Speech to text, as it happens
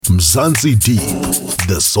Mzansi Deep,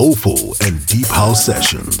 the soulful and deep house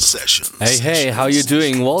sessions. Hey, how you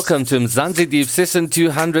doing? Welcome to Mzansi Deep Session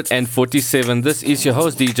 247. This is your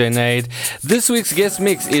host DJ Nade. This week's guest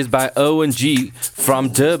mix is by Owen G from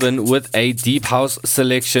Durban with a deep house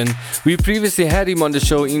selection. We previously had him on the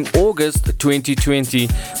show in August 2020,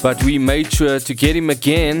 but we made sure to get him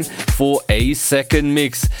again for a second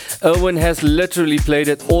mix. Owen has literally played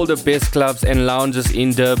at all the best clubs and lounges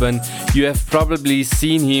in Durban. You have probably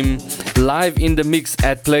seen him live in the mix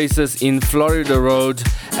at places in Florida Road,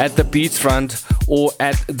 at the Beachfront, or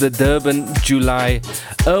at the Durban July.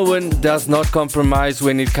 Owen does not compromise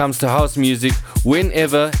when it comes to house music,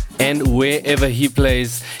 whenever and wherever he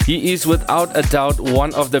plays. He is without a doubt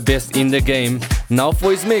one of the best in the game. Now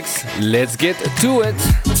for his mix, let's get to it.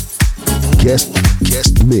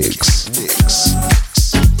 Guest mix.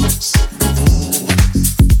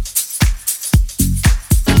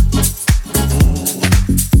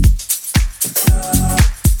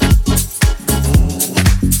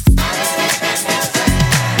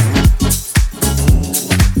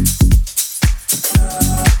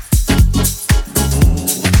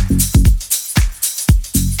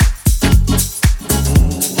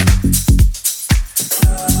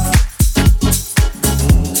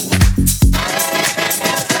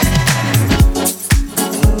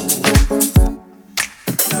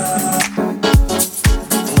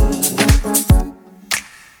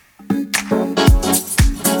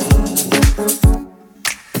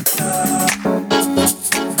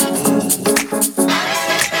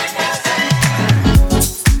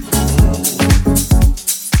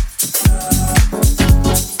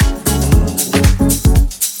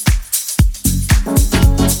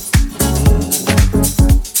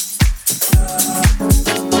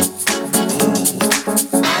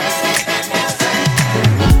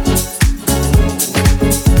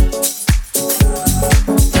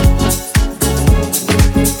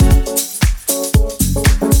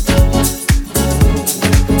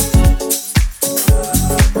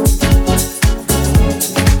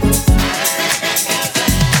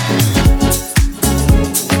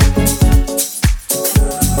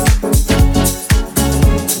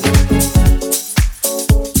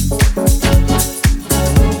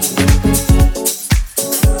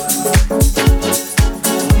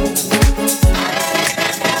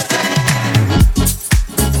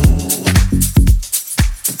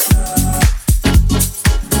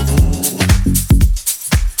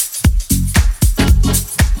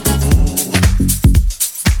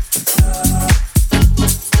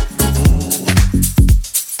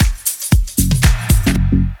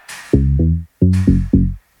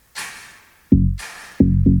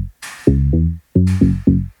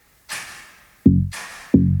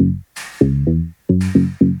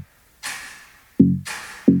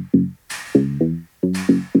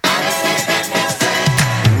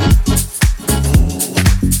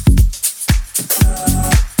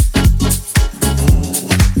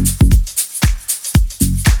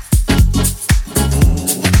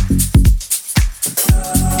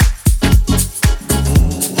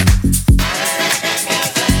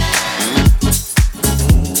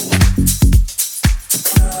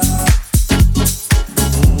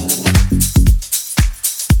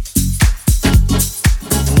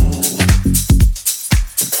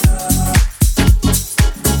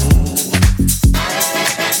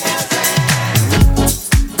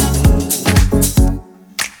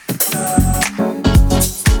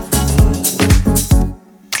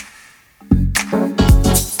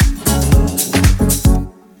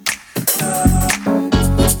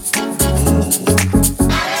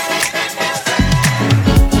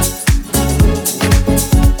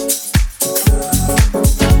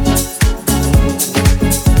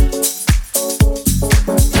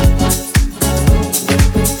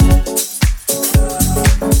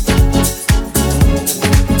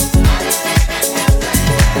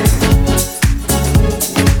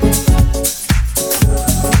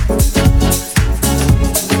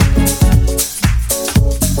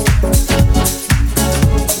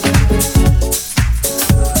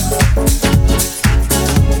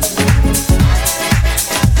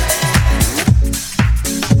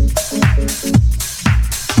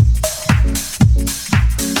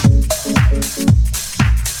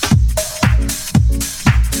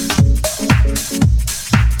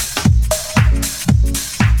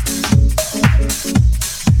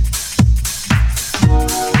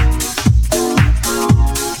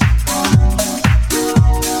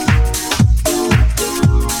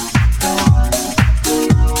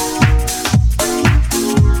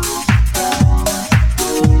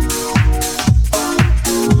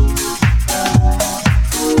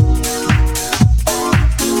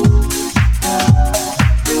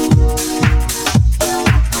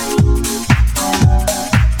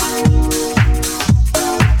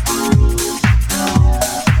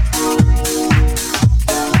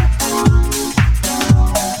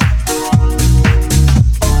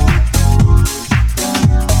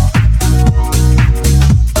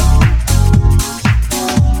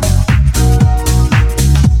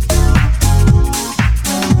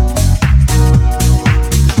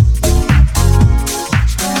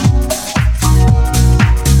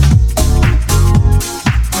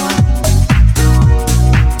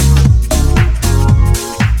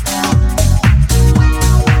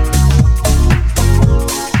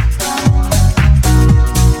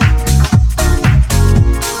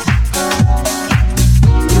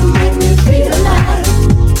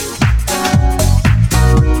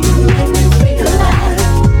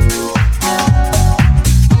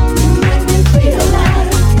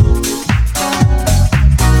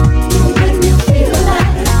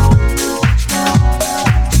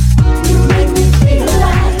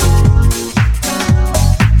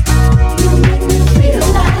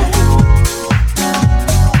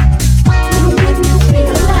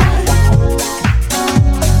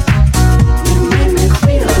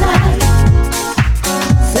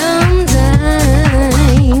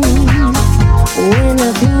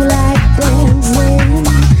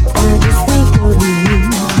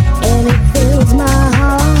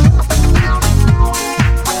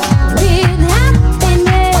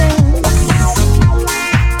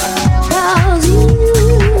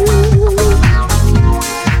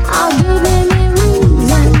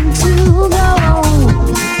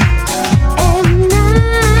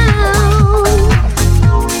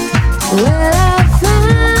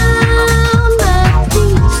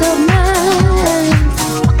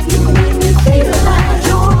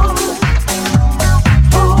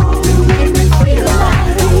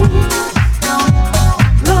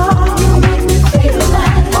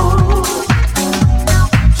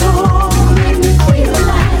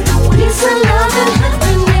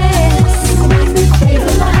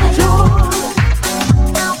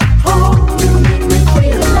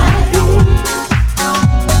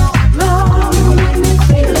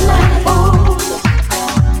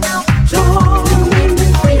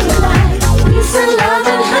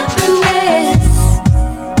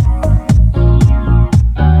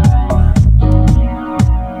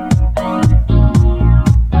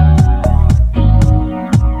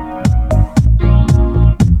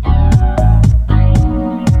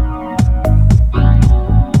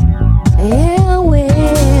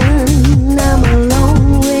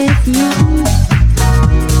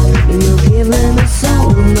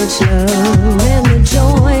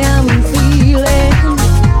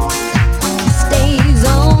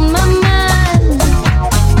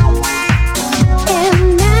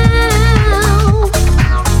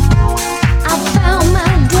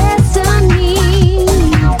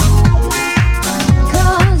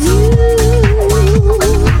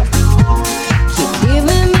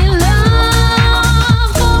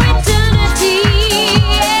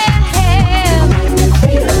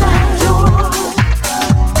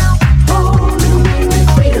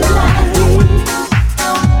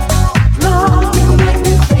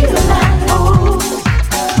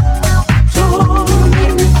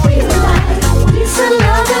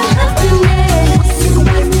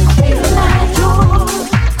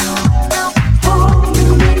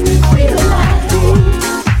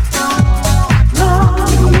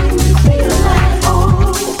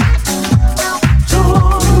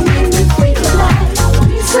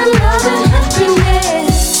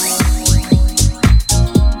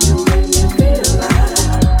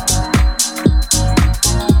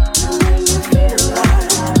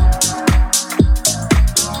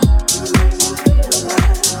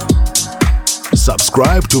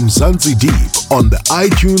 subscribe to Mzansi Deep on the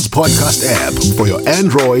iTunes podcast app for your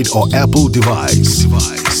Android or Apple device.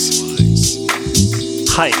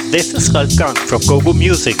 Hi, this is Ralf Gang from GoGo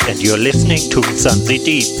Music and you're listening to Mzansi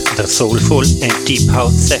Deep, the soulful and deep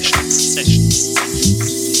house sessions.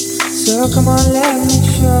 So come on, let me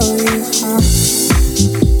show you how.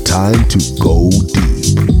 Time to go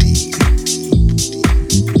deep.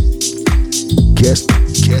 Guest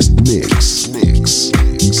mix.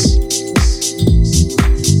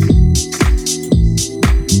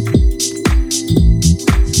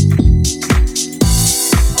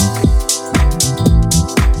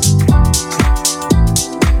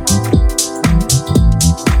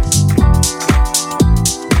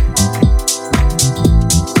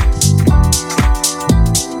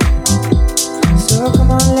 So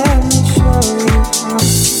come on, let me show you how.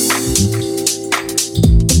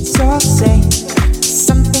 It's all the same.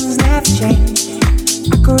 Some things never change.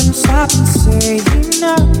 I couldn't stop and say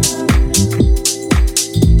no.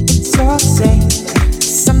 It's all the same.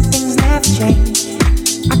 Some things never change.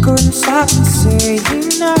 I couldn't stop and say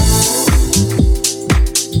no.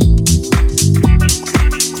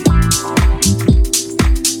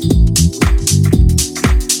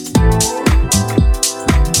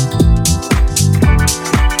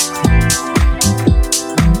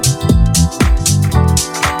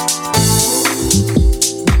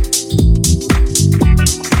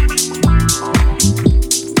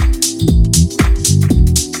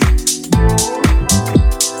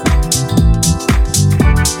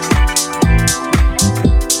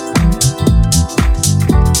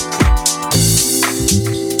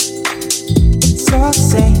 It's all the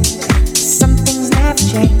same. Some things never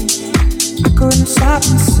change. I couldn't stop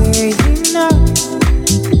and say no.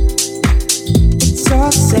 It's all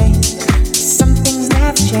the same. Some things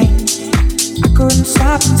never change. I couldn't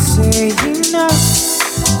stop and say no.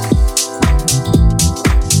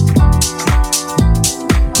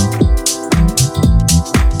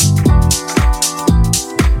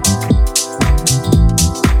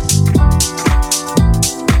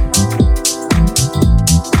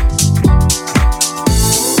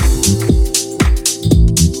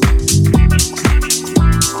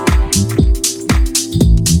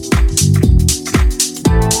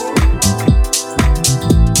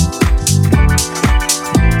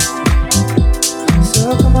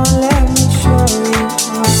 So come on, let me show you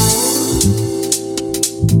how.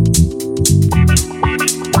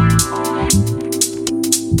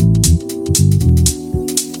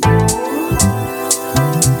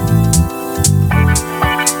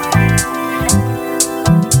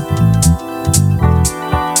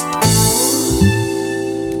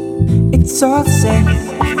 It's all the same.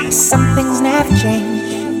 Some things never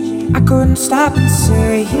change. I couldn't stop and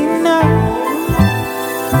say no.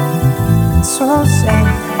 It's all the same.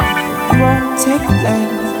 You won't take the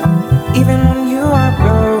blame, even when you are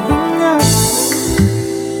blowing up.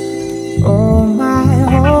 Oh my,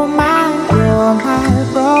 you're my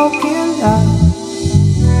broken love.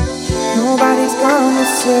 Nobody's gonna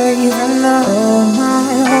save enough. Oh my,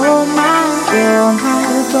 you're my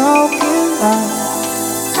broken love.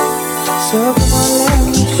 So come on, let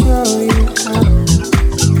me show you how.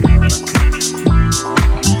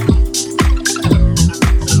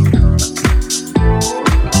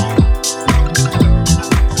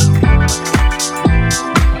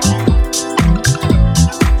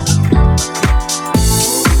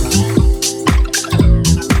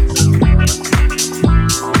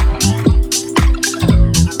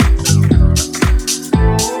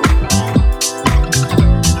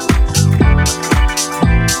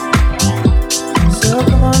 So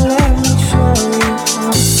come on, let me show you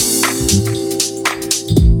how.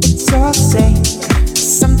 It's all the same.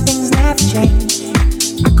 Some things never change.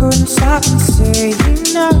 I couldn't stop and say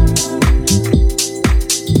no.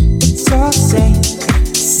 It's all the same.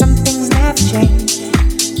 Some things never change.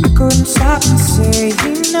 I couldn't stop and say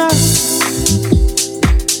no.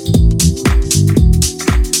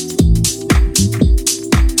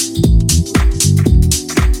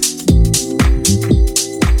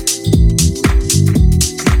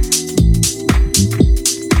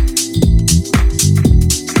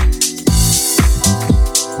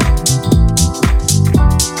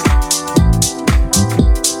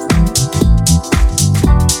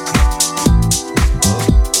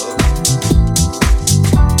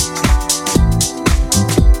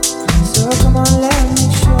 So come on, let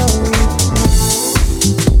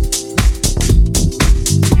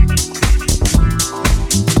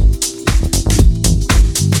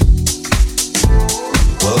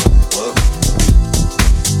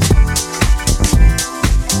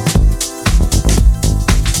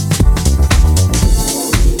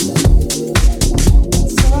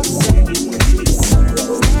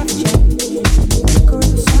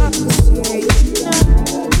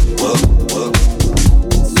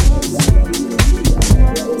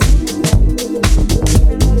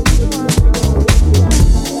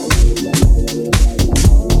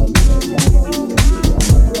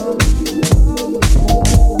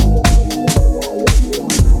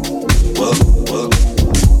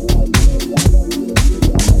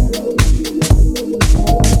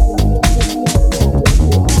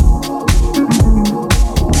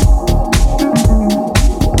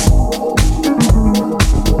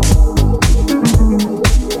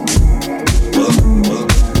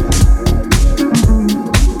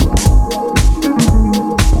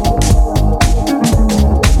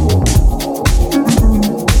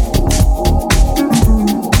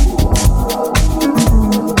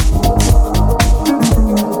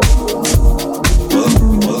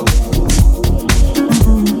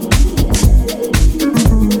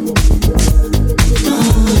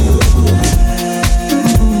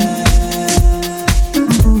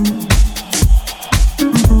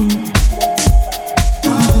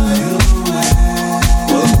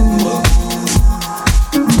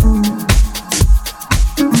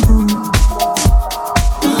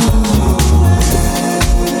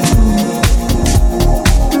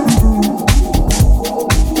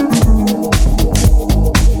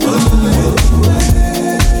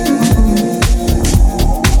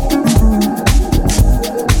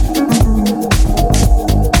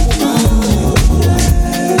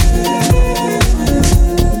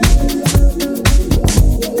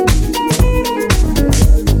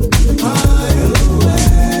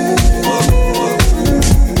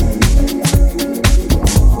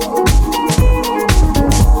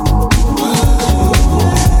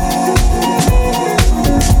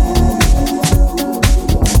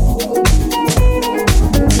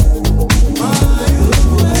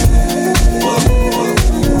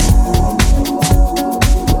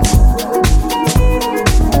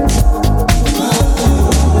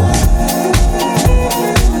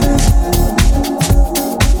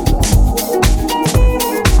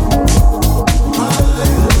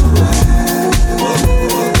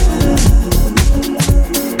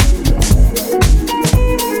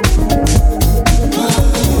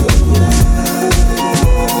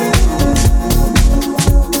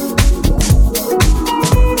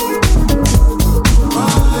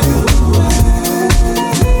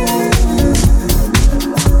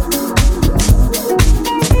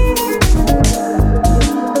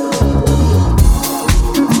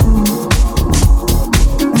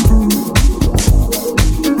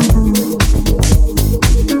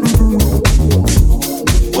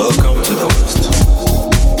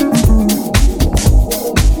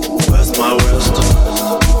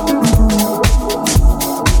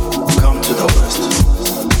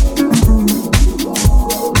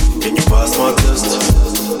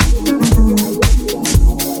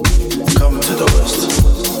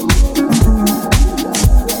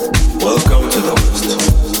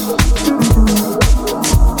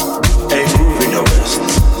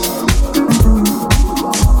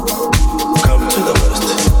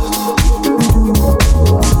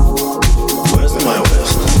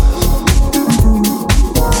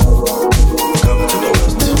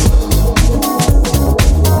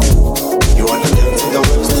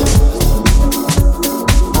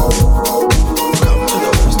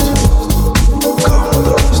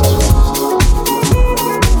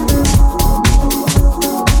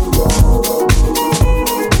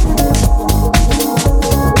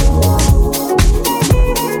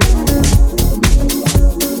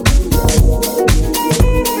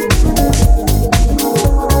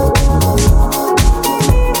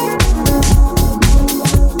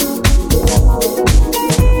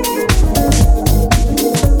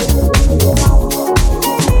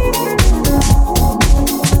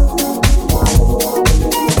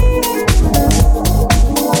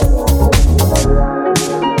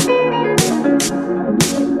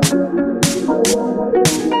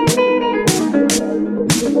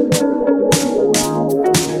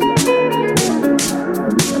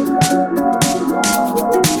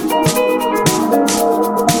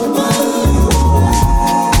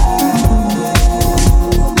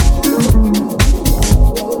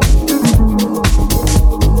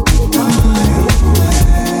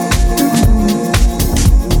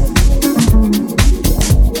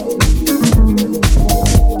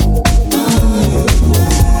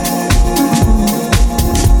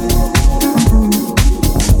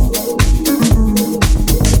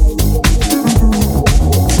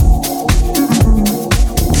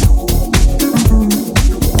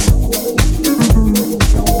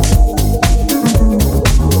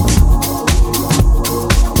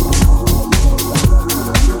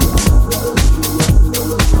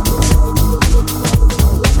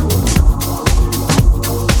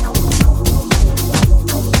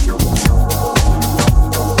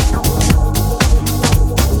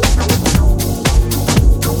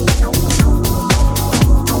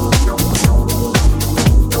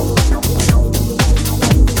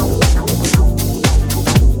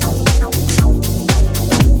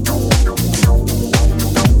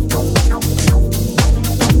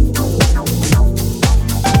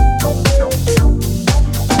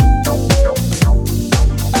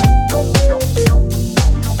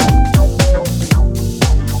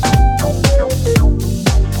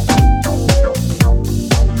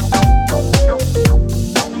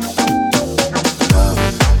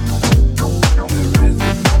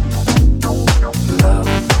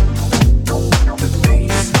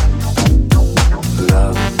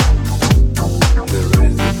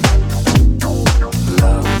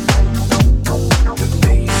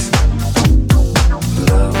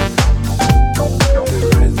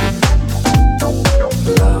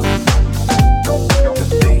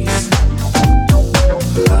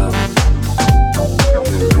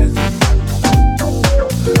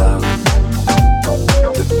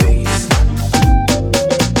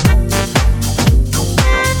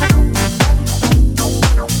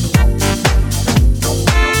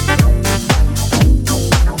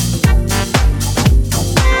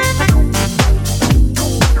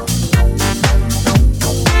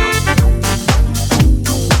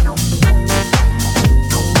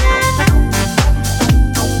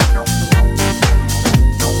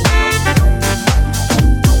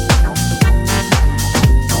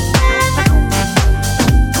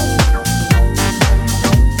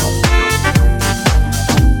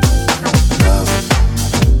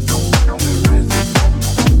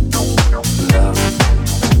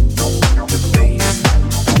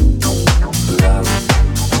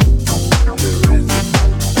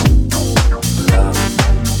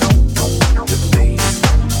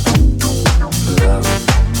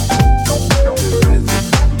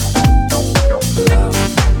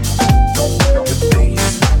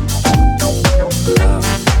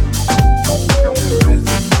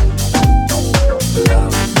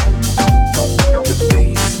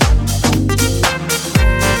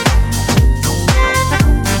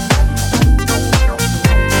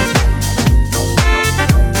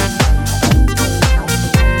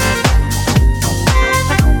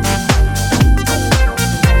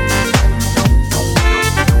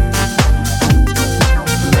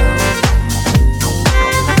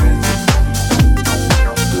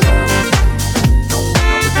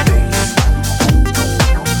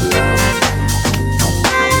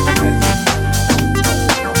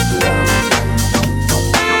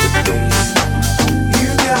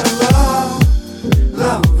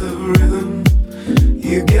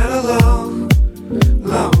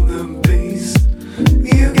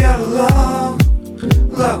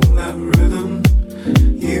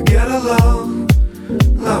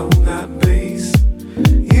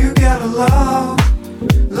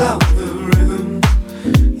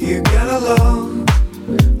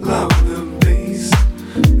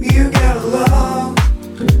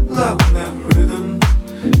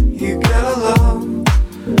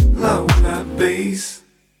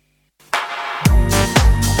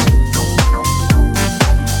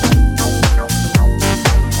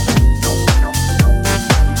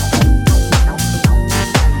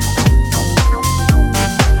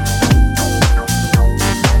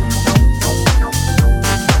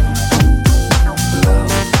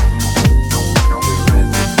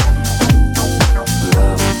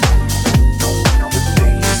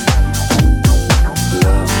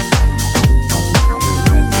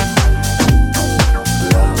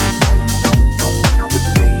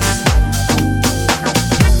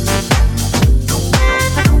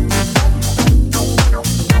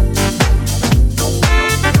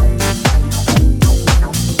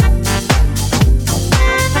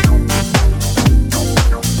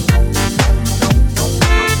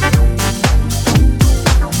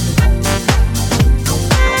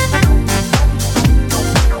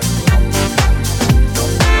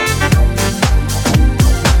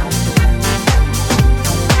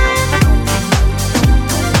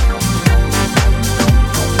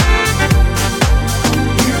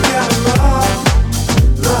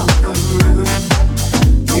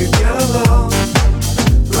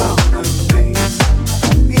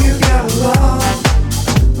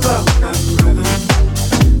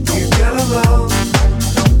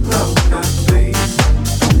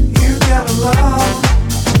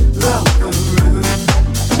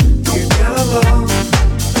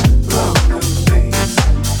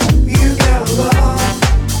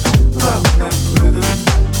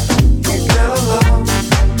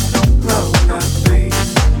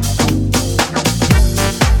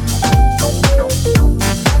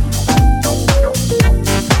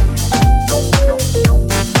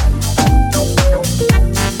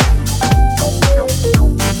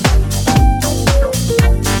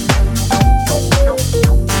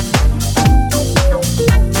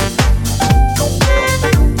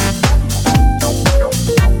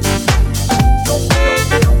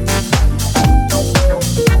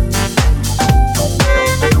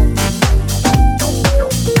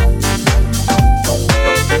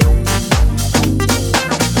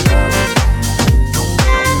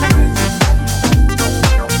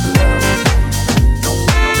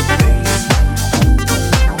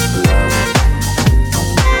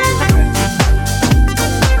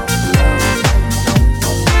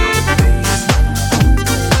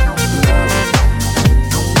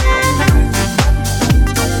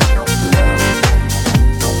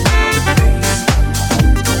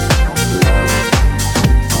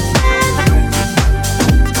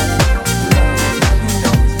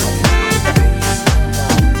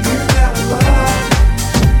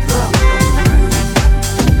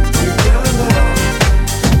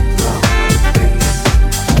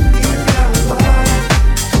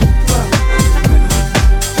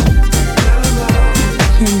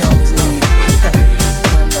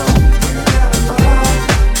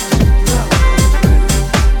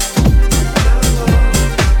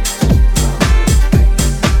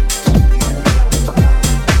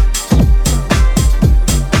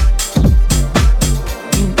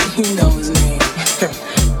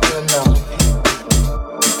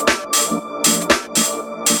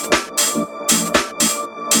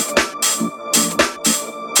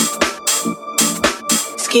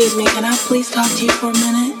Excuse me, can I please talk to you for a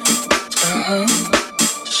minute?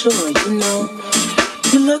 Sure,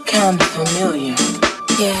 you look kinda familiar.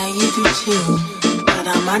 Yeah, you do too. But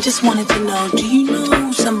I just wanted to know, do you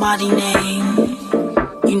know somebody named?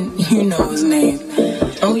 You know his name.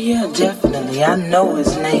 Oh yeah, definitely, I know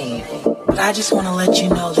his name. But I just want to let you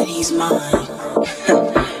know that he's mine.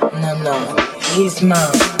 No, he's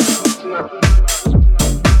mine.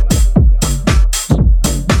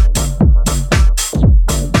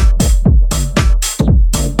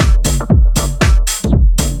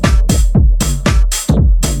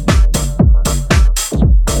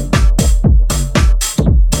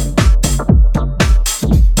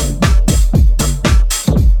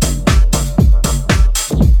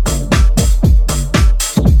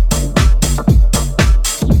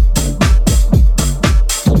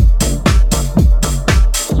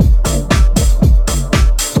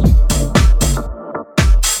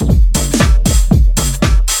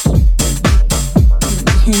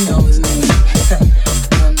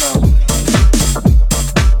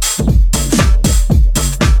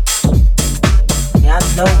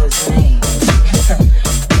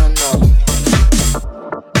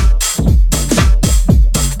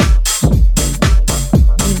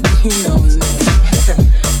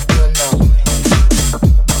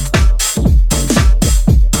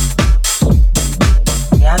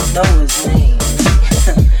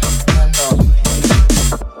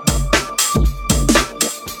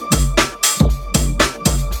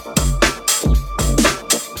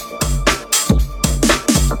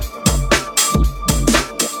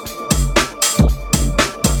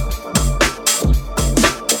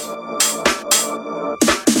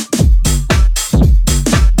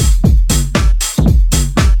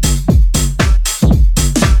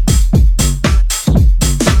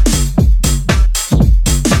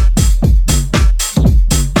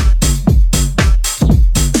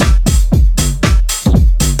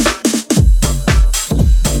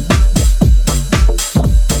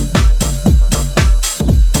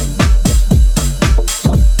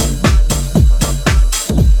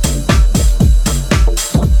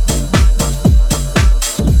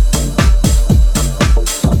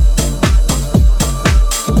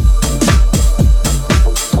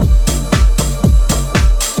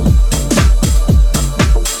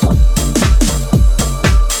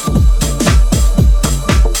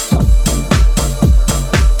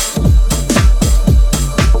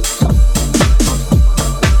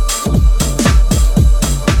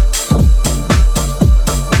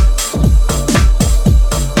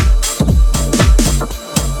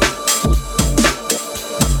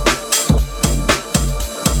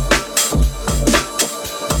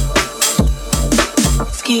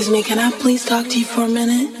 Excuse me, can I please talk to you for a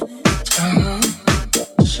minute?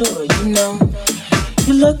 Sure,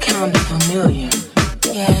 you look kinda familiar.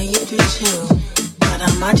 Yeah, you do too. But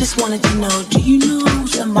I just wanted to know, do you know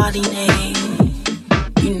somebody named?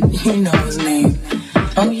 You know his name.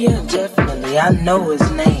 Oh yeah, definitely, I know his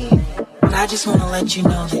name. But I just wanna let you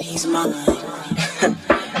know that he's mine.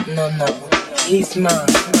 No, he's mine.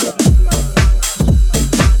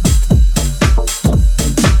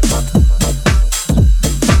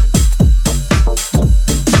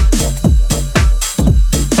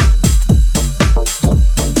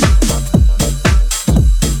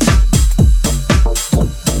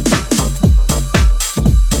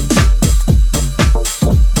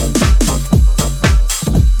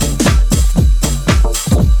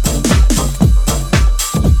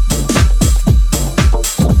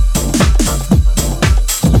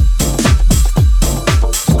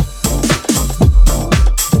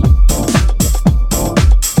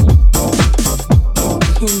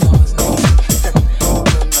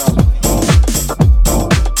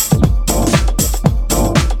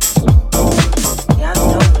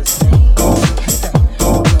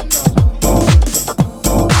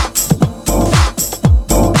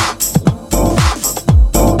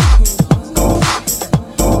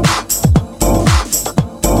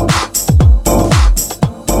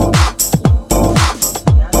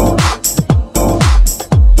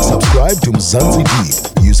 Mzansi Deep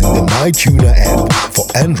using the MyTuner app for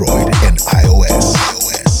Android and iOS.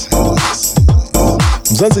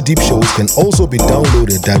 Mzansi Deep shows can also be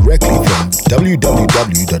downloaded directly from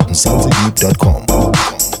www.mzansideep.com.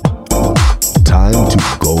 Time to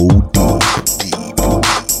go deep.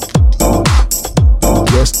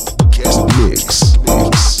 Guest mix.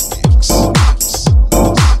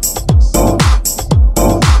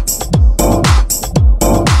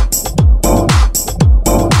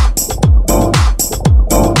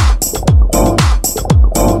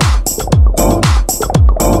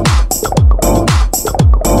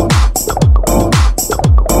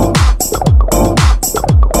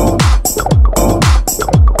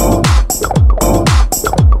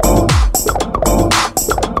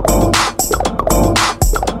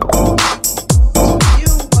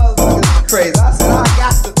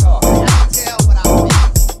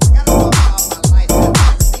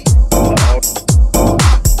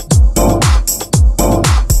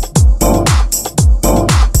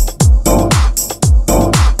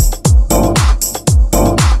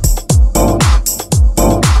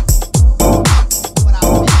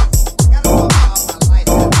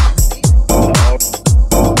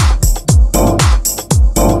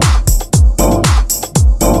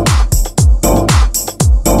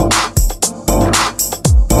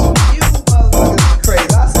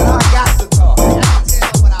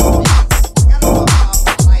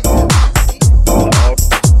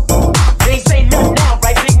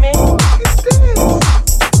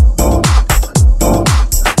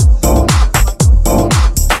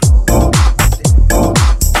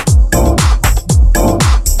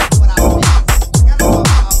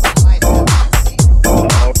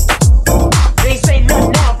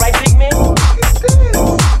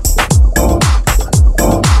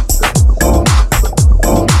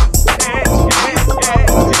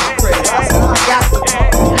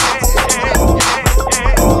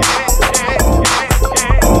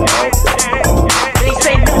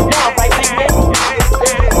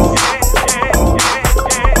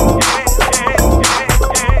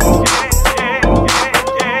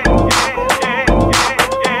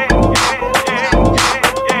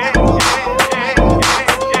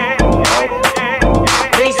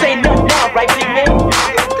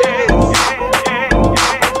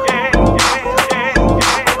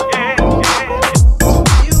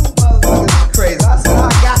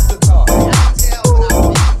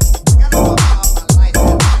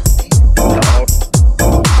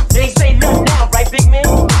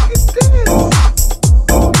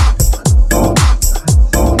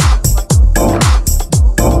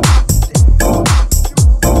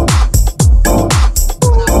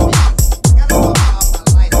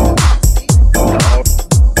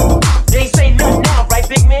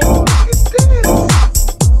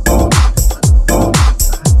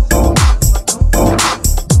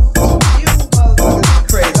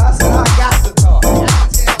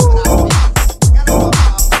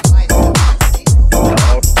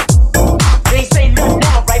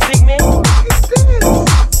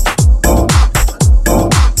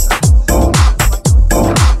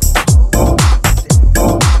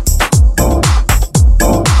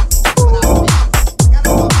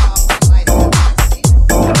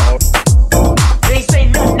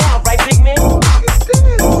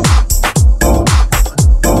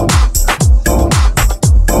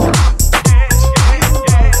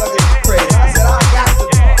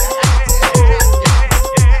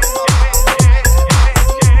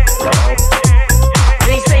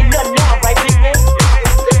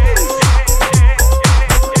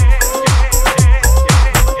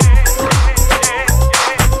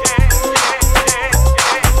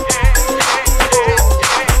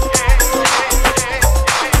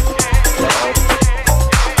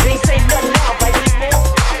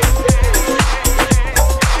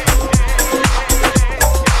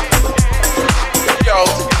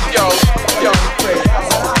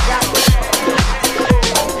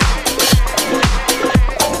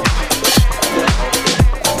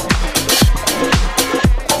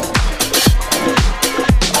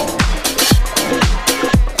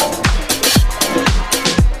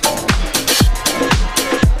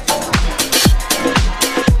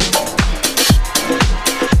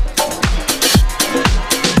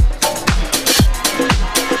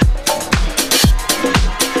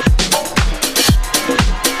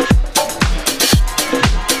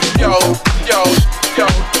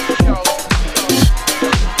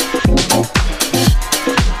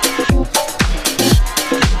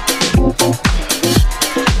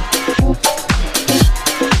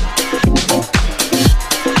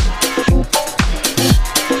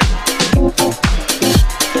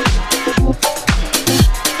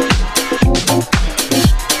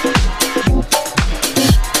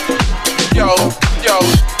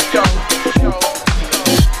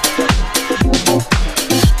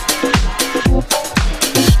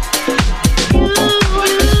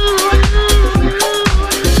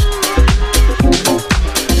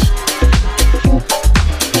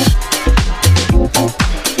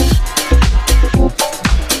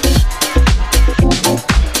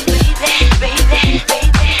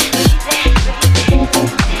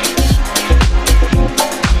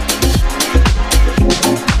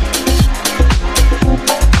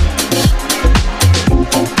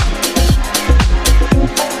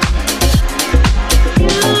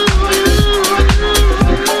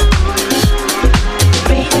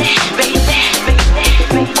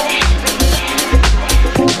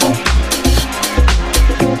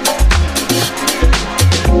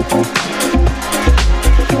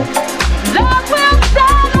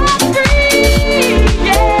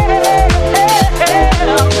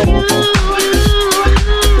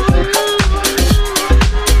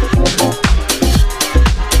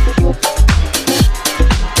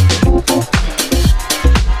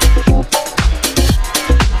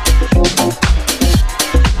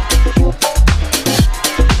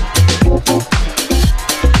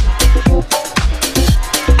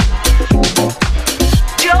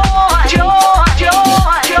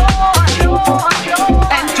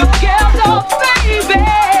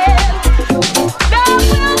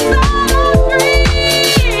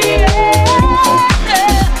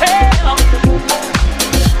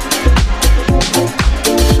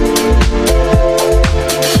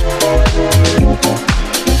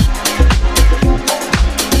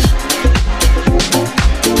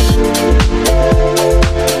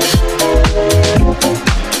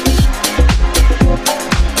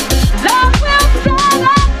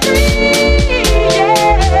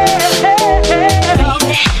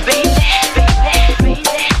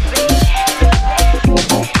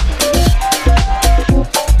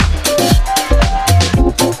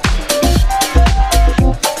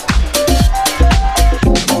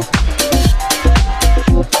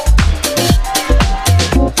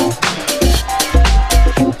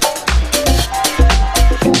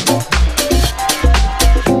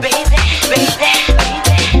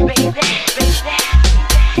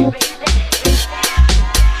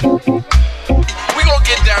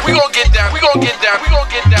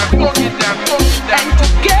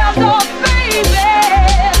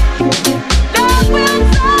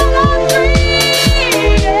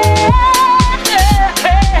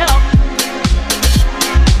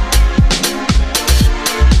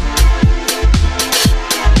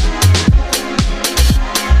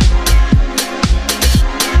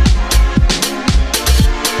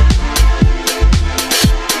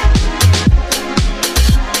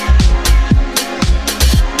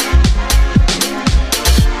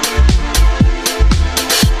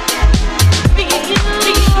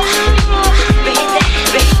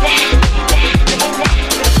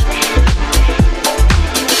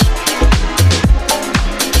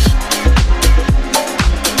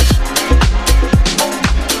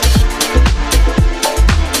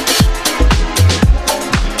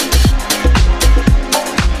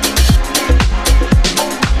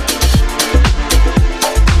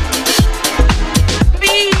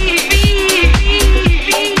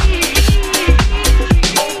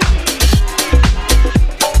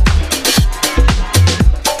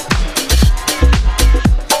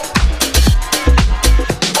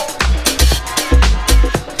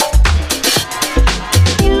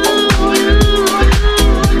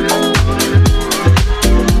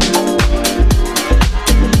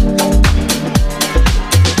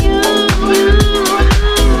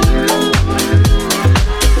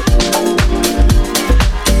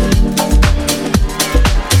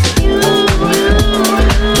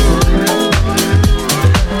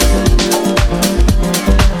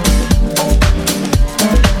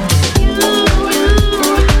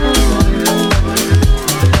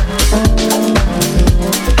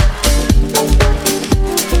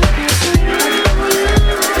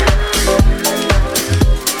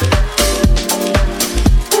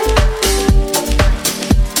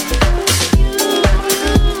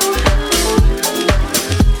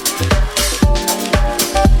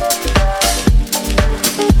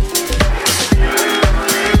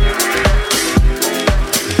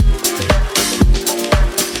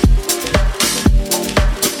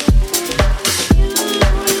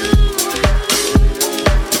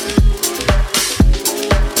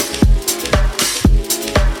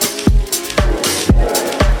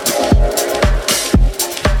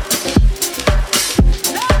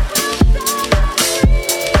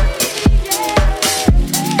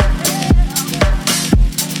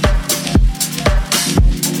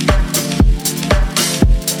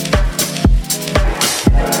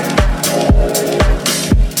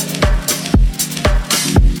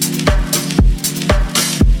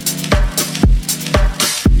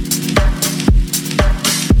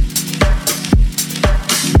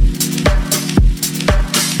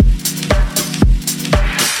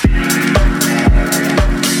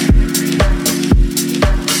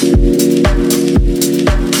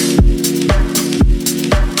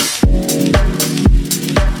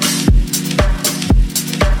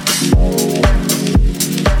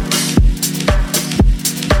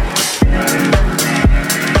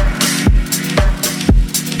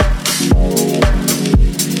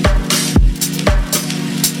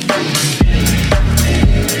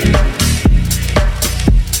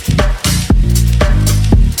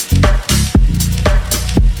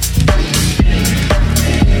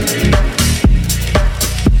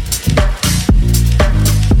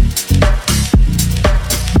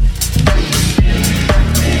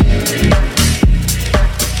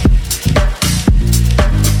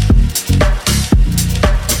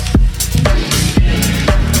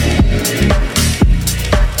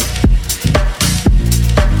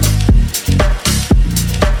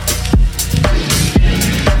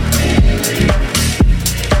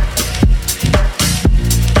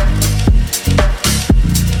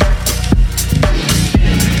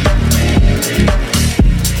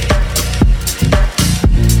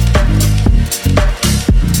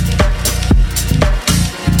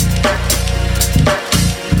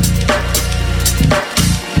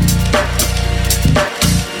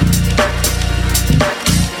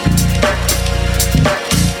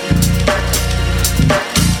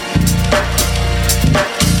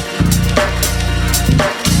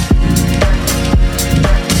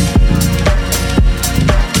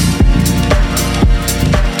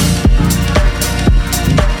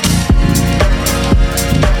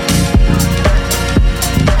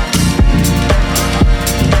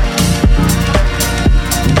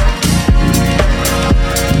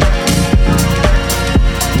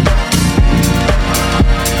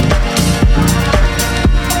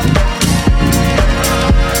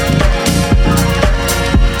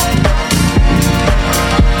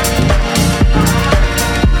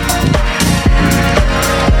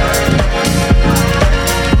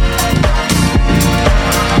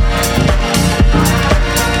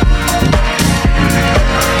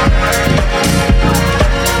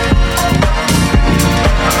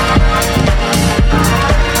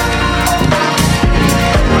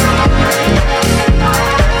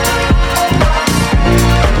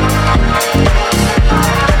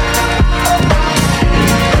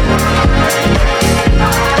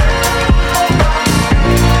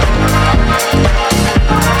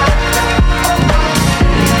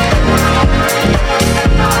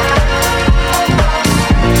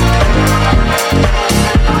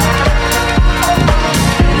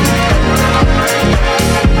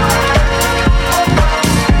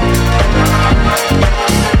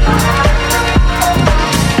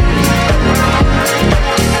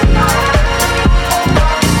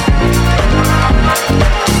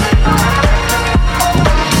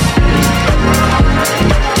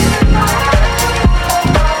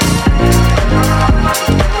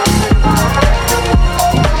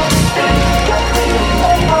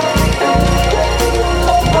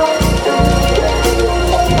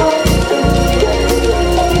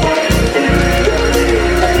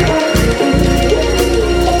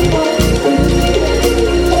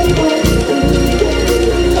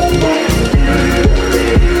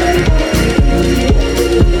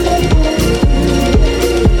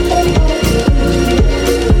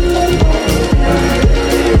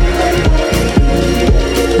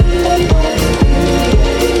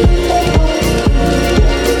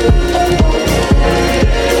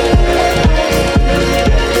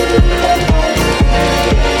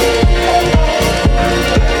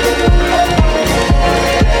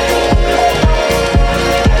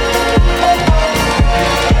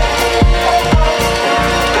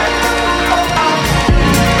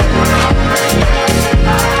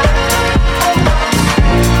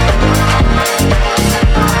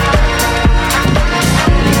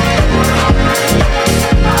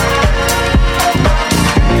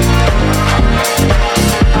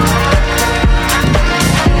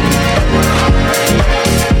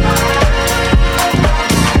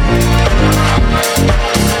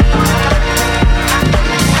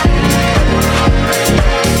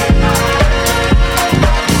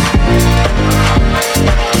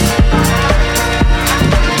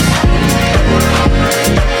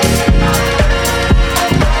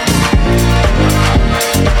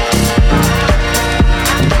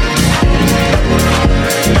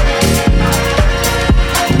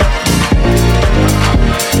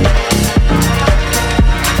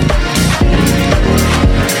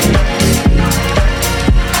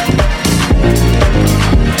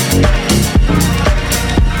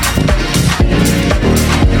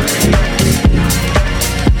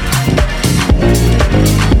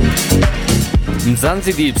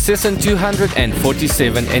 Mzansi Deep, Session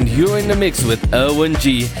 247, and you're in the mix with Erwin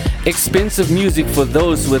G. Expensive music for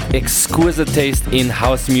those with exquisite taste in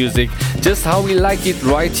house music. Just how we like it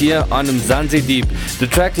right here on Mzansi Deep. The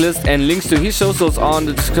track list and links to his socials are on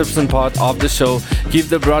the description part of the show. Give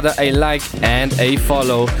the brother a like and a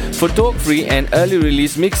follow. For talk-free and early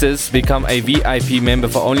release mixes, become a VIP member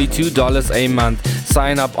for only $2 a month.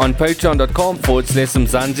 Sign up on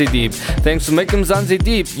patreon.com/Mzansi Deep. Thanks for making Mzansi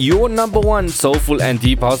Deep your number one soulful and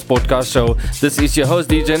deep house podcast show. This is your host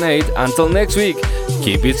DJ Nate. Until next week,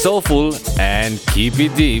 keep it soulful and keep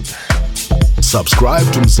it deep. Subscribe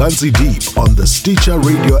to Mzansi Deep on the Stitcher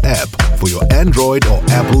Radio app for your Android or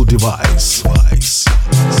Apple device.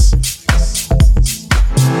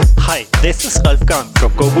 Hi, this is Ralph Gang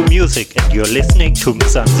from Gogo Music and you're listening to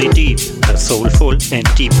Mzansi Deep, the soulful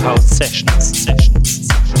and deep house sessions.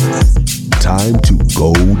 Time to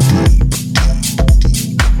go deep.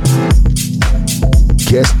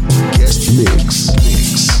 Guest mix.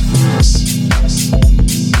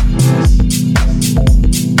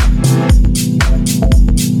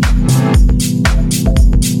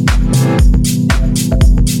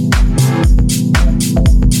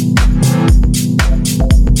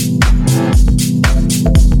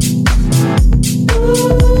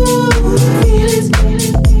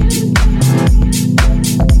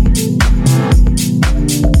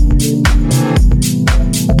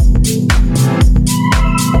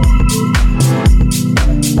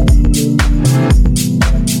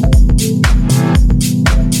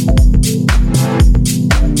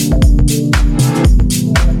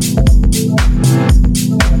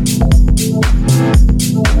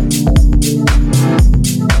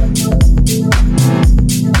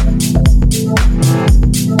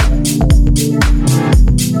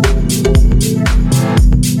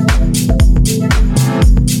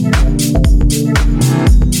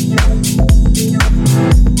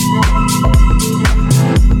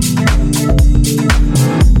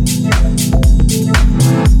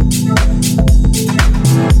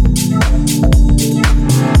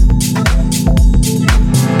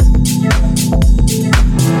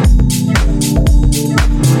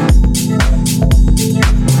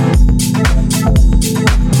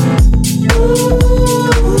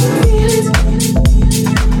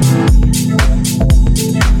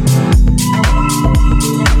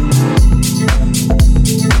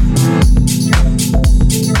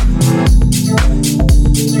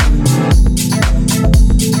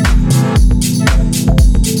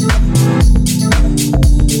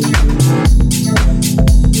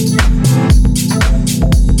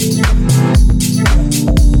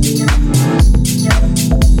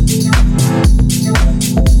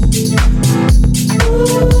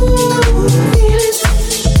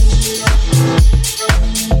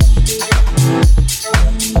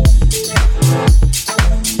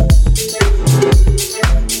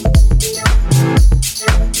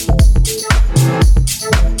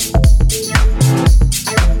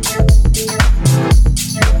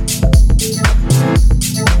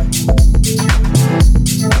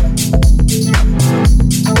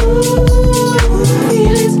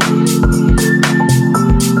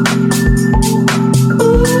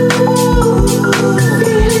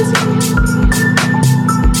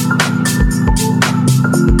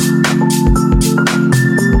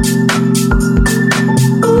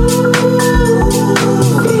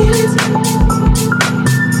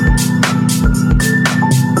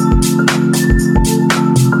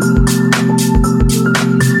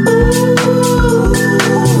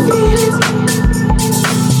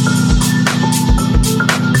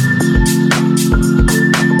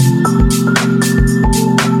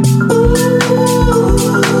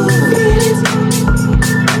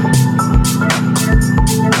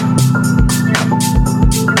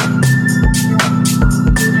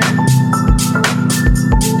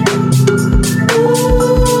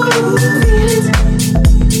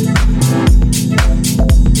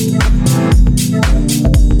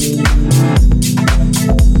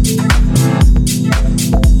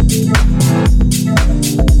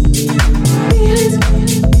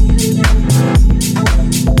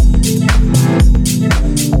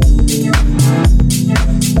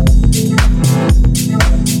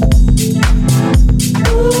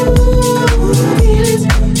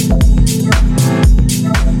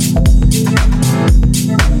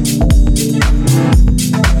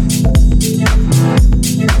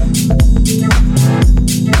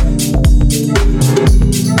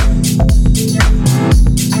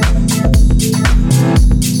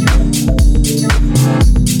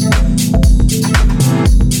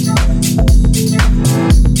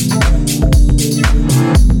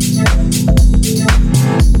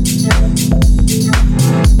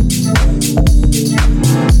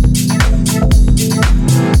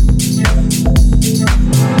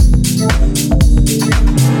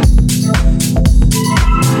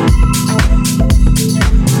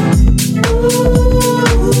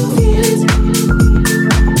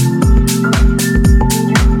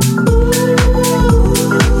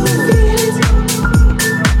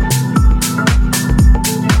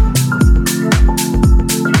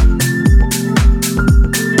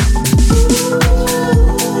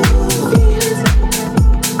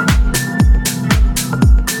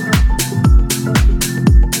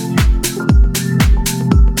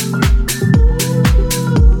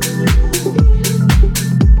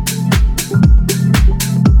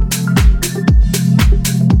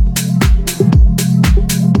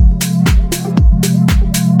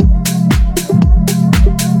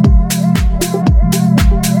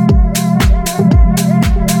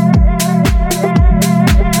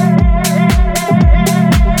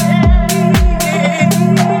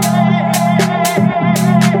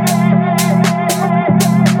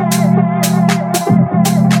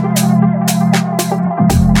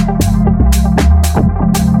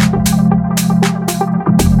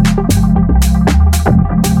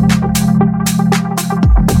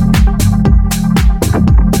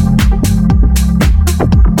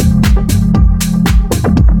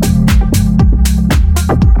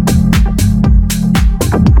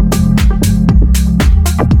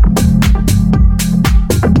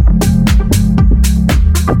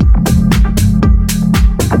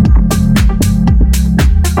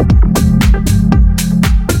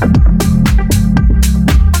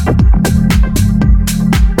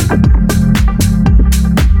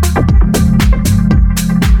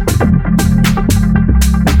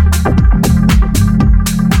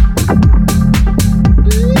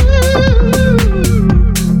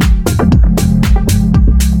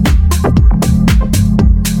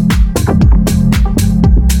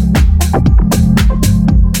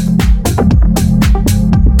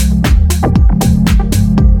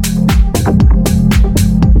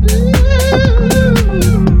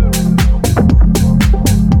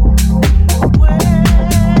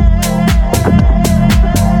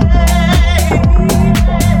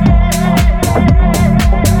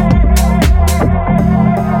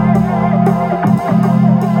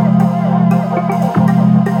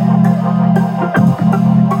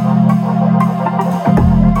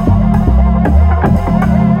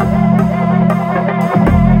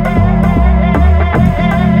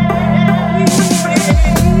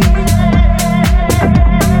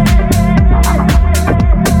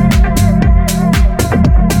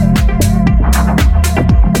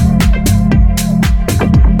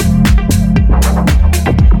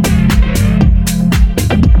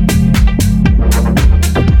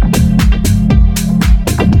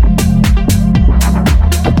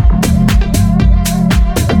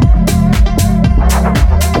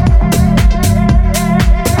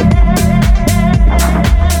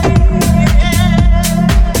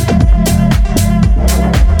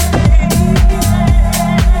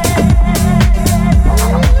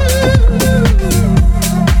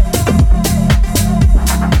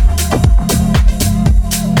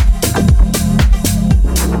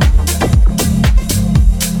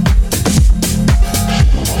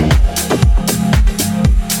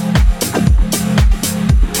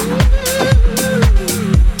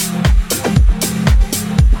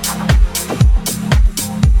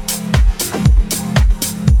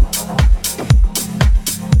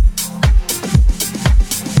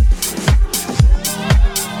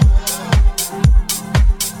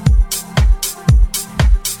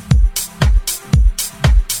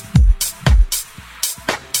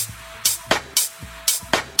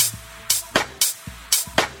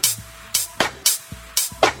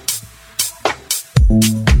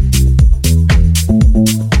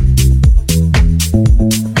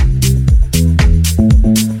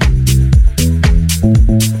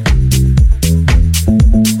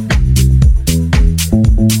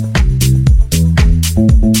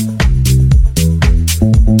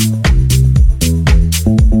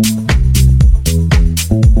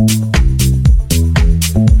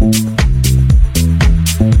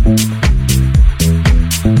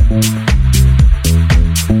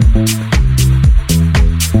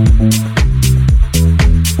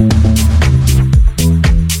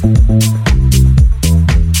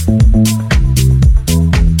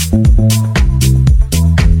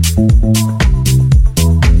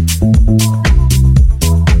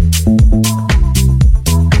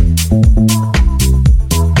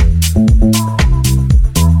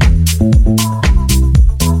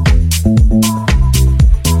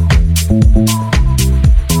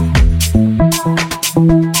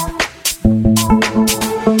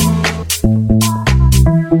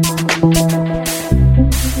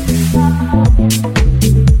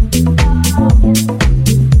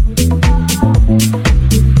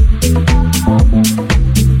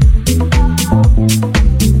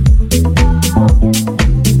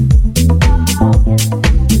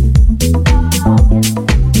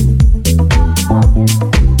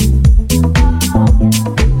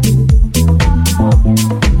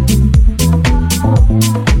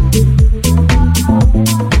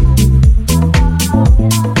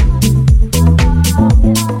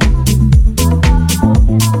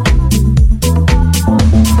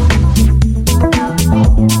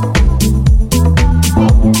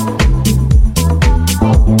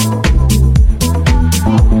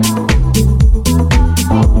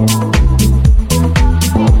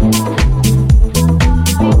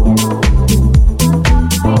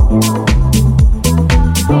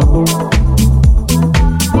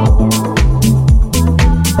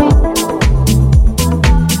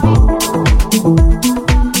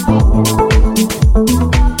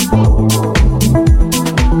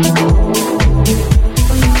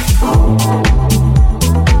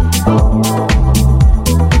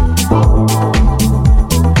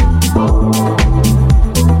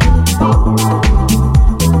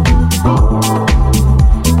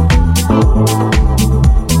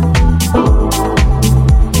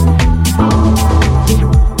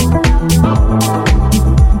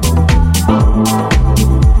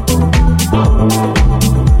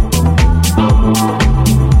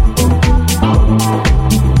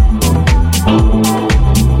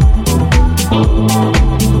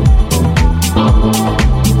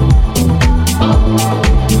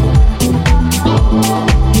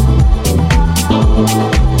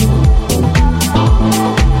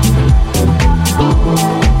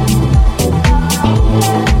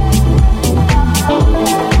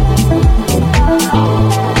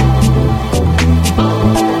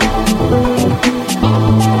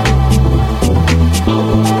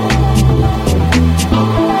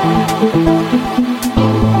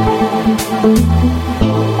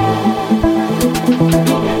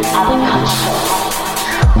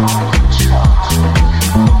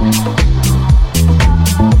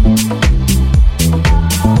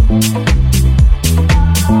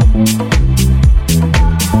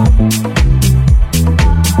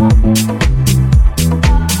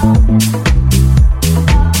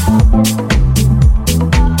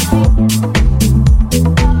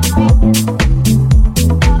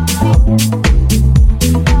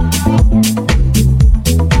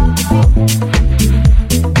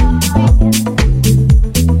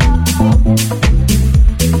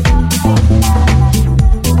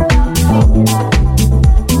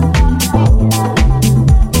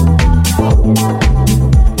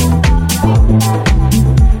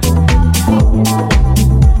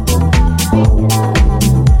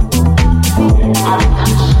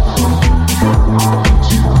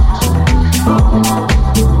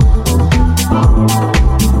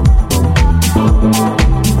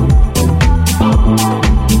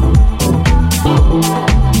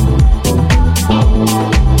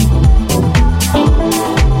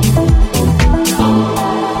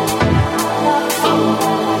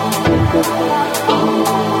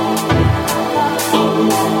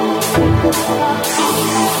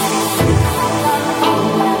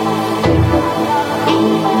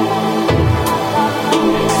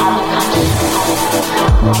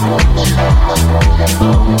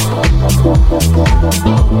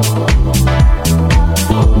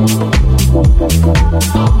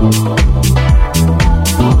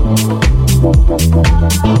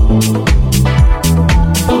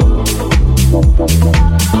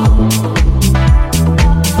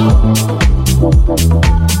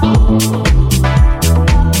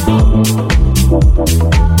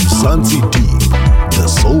 Zanzi Deep, the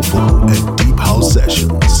soulful and deep house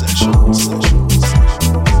session.